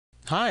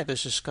Hi,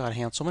 this is Scott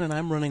Hanselman, and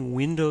I'm running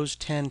Windows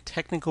 10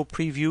 Technical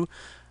Preview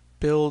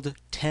build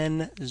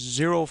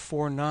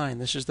 10.049.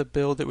 This is the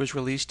build that was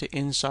released to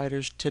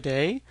insiders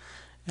today,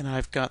 and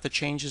I've got the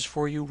changes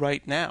for you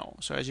right now.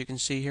 So as you can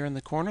see here in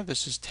the corner,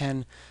 this is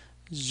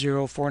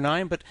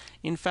 10.049, but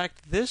in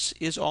fact this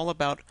is all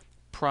about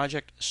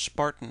Project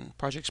Spartan.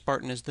 Project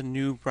Spartan is the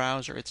new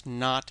browser. It's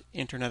not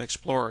Internet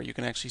Explorer. You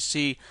can actually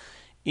see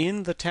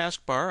in the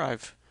taskbar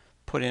I've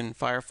put in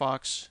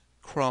Firefox,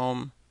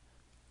 Chrome,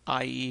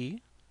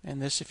 IE,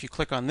 and this, if you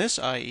click on this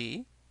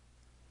IE,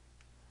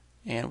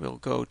 and we'll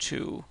go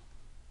to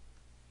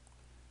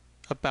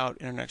About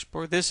Internet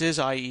Explorer, this is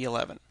IE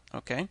 11,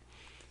 okay?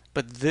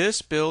 But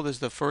this build is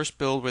the first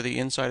build where the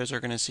insiders are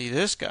going to see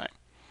this guy.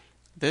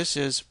 This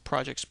is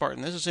Project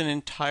Spartan. This is an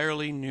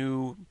entirely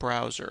new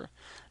browser.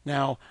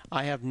 Now,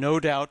 I have no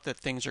doubt that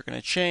things are going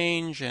to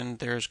change and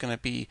there's going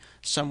to be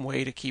some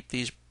way to keep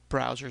these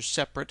browsers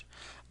separate,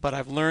 but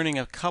I'm learning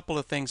a couple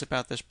of things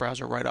about this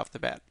browser right off the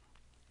bat.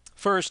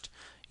 First,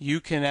 you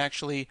can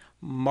actually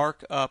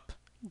mark up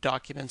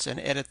documents and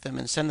edit them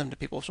and send them to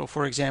people. So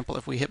for example,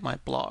 if we hit my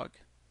blog,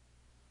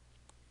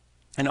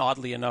 and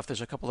oddly enough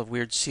there's a couple of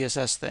weird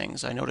CSS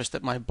things. I noticed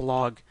that my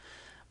blog,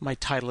 my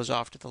title is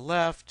off to the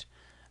left,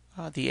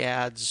 the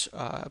ads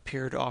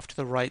appeared off to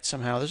the right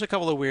somehow. There's a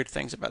couple of weird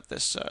things about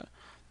this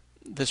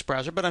this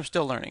browser, but I'm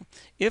still learning.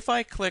 If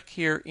I click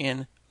here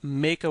in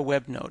Make a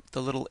Web Note,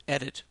 the little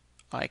edit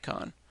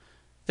icon,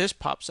 this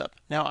pops up.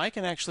 Now I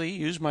can actually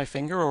use my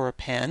finger or a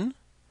pen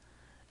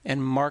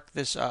and mark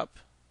this up.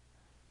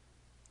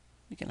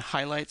 You can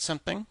highlight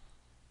something.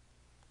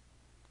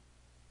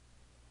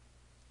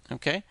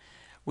 Okay.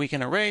 We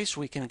can erase,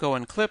 we can go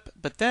and clip,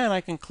 but then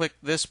I can click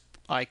this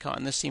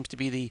icon. This seems to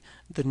be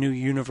the new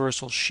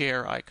universal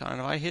share icon.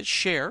 And if I hit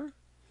share,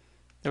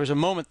 there was a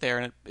moment there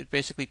and it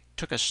basically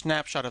took a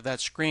snapshot of that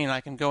screen.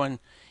 I can go and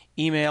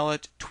email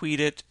it, tweet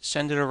it,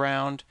 send it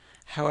around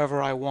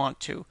however I want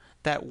to.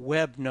 That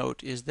web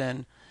note is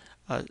then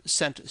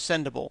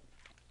sendable.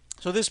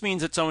 So this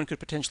means that someone could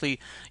potentially,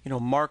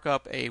 mark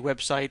up a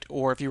website,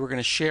 or if you were going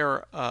to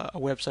share a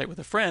website with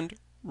a friend,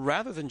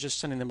 rather than just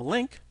sending them a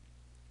link,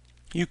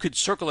 you could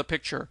circle a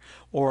picture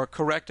or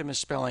correct a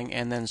misspelling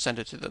and then send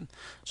it to them.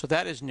 So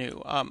that is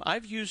new.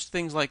 I've used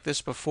things like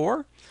this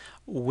before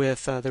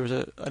with, there was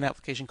an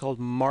application called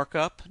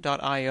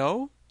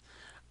markup.io,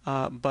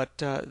 but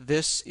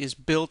this is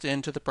built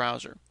into the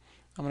browser.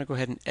 I'm going to go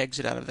ahead and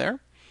exit out of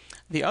there.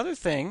 The other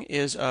thing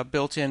is a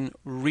built-in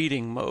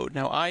reading mode.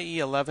 Now IE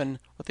 11,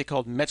 what they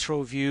called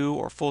Metro View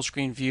or Full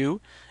Screen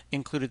View,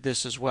 included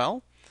this as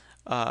well.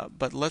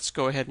 But let's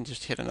go ahead and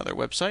just hit another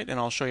website and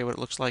I'll show you what it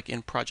looks like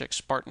in Project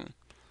Spartan.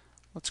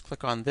 Let's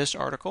click on this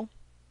article.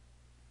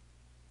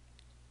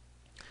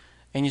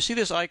 And you see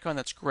this icon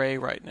that's gray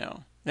right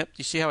now. Yep,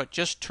 you see how it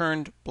just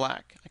turned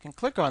black. I can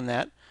click on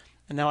that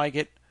and now I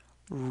get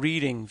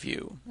reading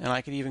view. And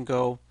I could even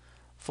go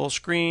full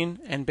screen,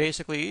 and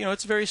basically,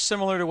 it's very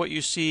similar to what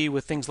you see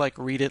with things like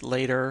Read It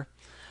Later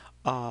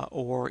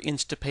or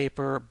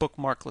Instapaper,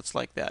 bookmarklets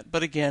like that.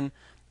 But again,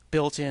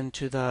 built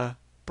into the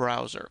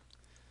browser.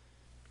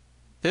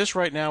 This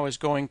right now is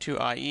going to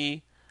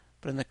IE,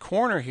 but in the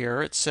corner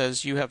here it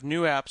says you have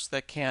new apps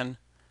that can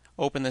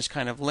open this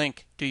kind of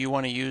link. Do you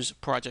want to use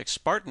Project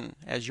Spartan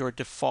as your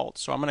default?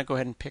 So I'm going to go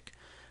ahead and pick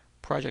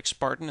Project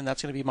Spartan, and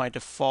that's going to be my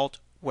default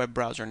web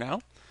browser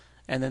now.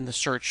 And then the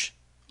search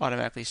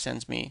automatically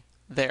sends me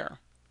there.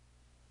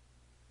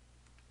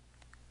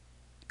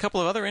 A couple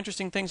of other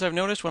interesting things I've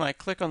noticed when I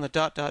click on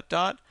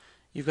the ...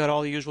 You've got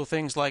all the usual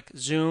things like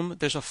zoom.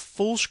 There's a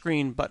full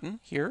screen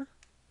button here.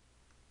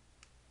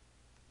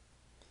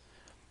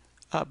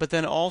 But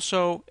then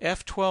also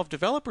F12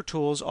 Developer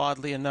Tools,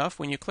 oddly enough,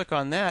 when you click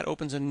on that,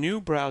 opens a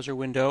new browser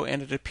window,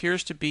 and it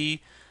appears to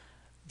be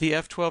the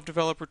F12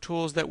 Developer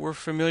Tools that we're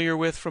familiar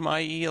with from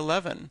IE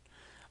 11.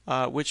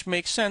 Which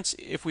makes sense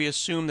if we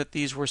assume that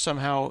these were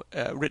somehow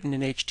written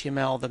in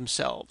HTML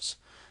themselves.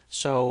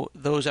 So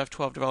those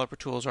F12 developer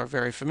tools are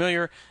very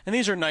familiar, and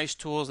these are nice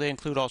tools. They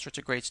include all sorts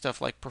of great stuff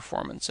like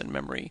performance and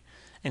memory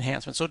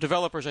enhancement. So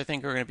developers, I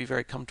think, are going to be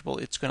very comfortable.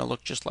 It's going to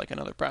look just like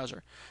another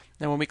browser.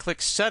 Now when we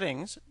click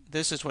Settings,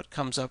 this is what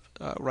comes up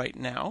right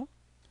now.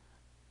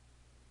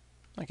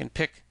 I can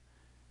pick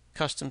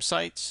Custom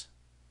Sites,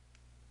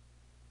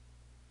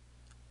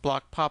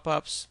 Block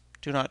Pop-ups,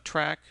 Do Not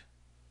Track.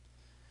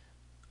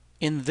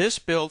 In this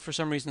build, for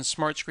some reason,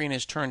 Smart Screen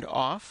is turned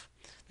off.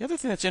 The other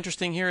thing that's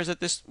interesting here is that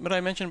this, what I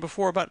mentioned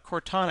before about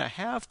Cortana,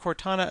 have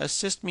Cortana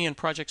assist me in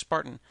Project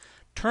Spartan,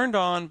 turned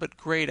on but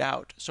grayed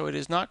out. So it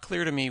is not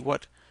clear to me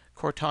what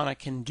Cortana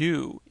can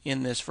do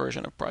in this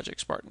version of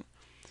Project Spartan.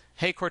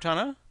 Hey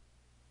Cortana.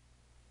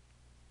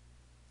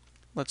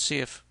 Let's see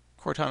if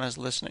Cortana is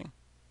listening.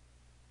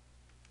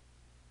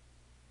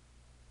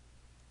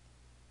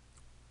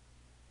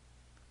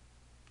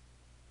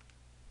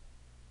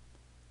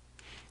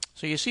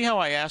 So you see how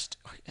I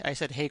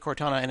said, hey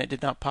Cortana, and it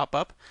did not pop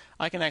up?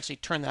 I can actually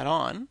turn that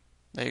on.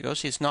 There you go.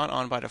 See, it's not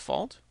on by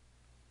default.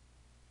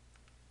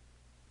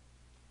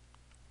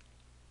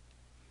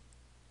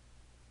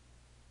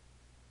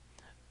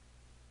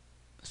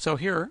 So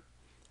here,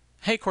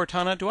 hey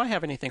Cortana, do I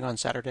have anything on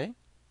Saturday?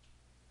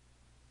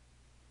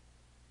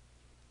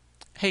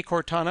 Hey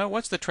Cortana,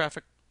 what's the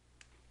traffic?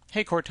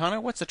 Hey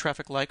Cortana, what's the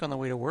traffic like on the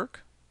way to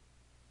work?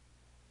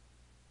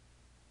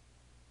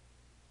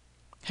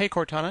 Hey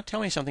Cortana,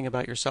 tell me something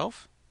about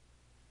yourself.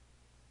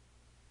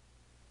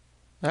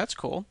 That's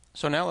cool.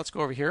 So now let's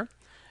go over here.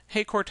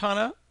 Hey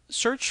Cortana,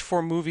 search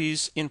for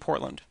movies in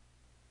Portland.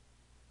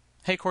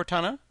 Hey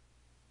Cortana.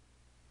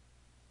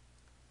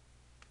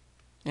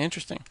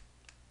 Interesting.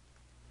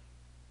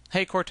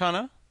 Hey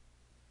Cortana.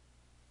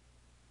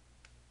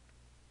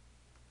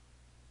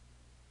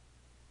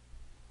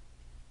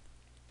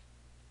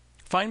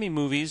 Find me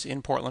movies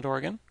in Portland,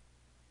 Oregon.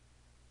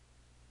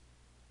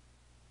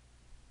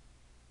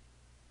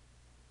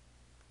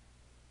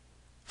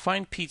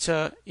 Find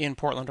pizza in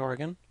Portland,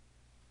 Oregon.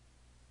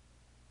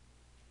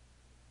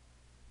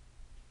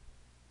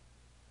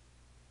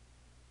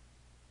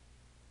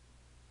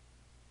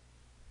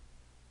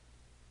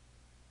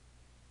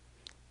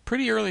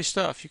 Pretty early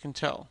stuff, you can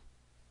tell.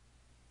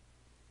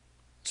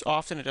 So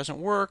often it doesn't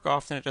work,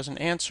 often it doesn't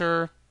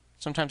answer.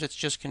 Sometimes it's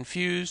just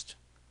confused.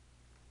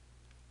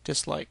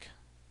 Dislike.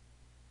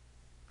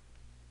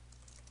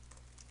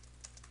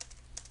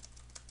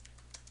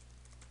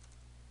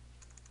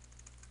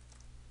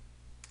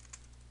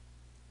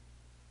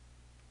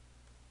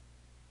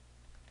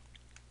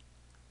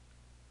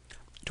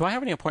 Do I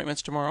have any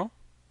appointments tomorrow?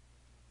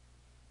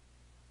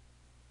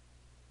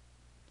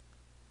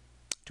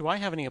 Do I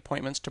have any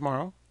appointments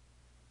tomorrow?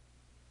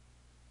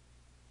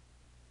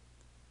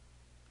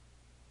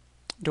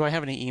 Do I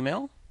have any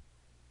email?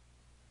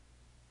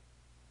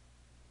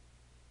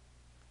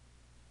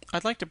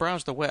 I'd like to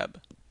browse the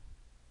web.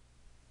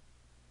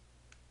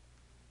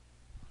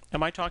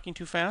 Am I talking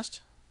too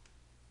fast?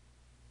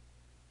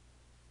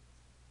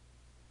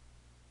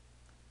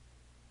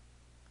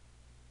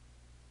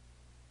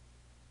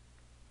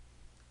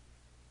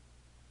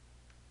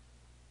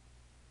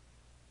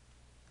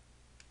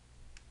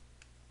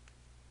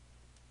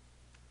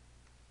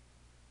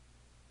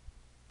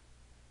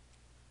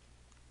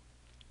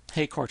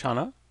 Hey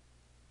Cortana.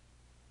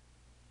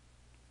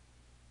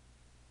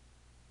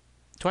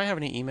 Do I have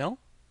any email?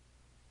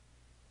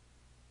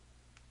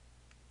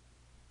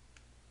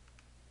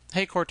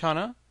 Hey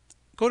Cortana,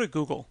 go to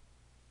Google.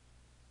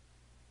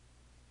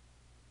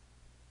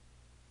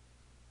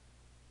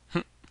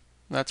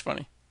 That's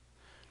funny.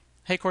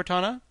 Hey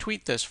Cortana,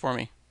 tweet this for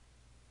me.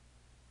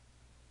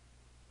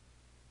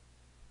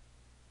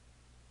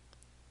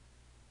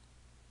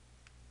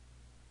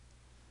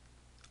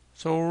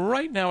 So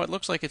right now it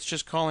looks like it's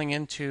just calling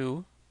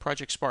into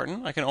Project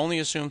Spartan. I can only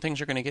assume things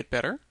are going to get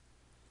better.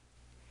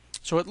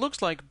 So it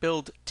looks like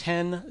build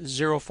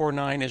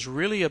 10.049 is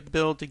really a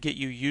build to get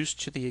you used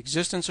to the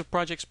existence of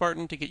Project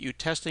Spartan, to get you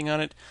testing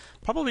on it,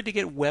 probably to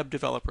get web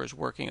developers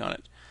working on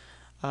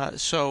it.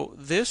 So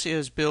this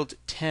is build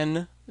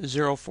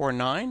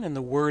 10.049, and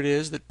the word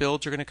is that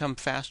builds are going to come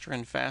faster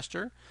and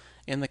faster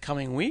in the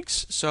coming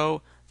weeks.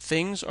 So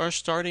things are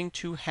starting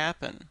to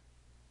happen.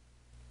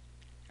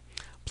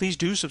 Please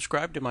do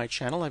subscribe to my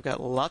channel. I've got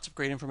lots of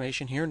great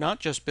information here, not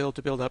just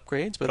build-to-build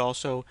upgrades, but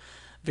also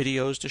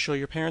videos to show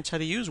your parents how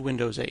to use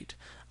Windows 8.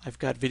 I've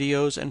got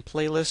videos and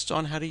playlists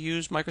on how to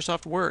use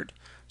Microsoft Word.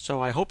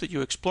 So I hope that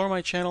you explore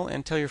my channel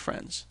and tell your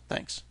friends.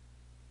 Thanks.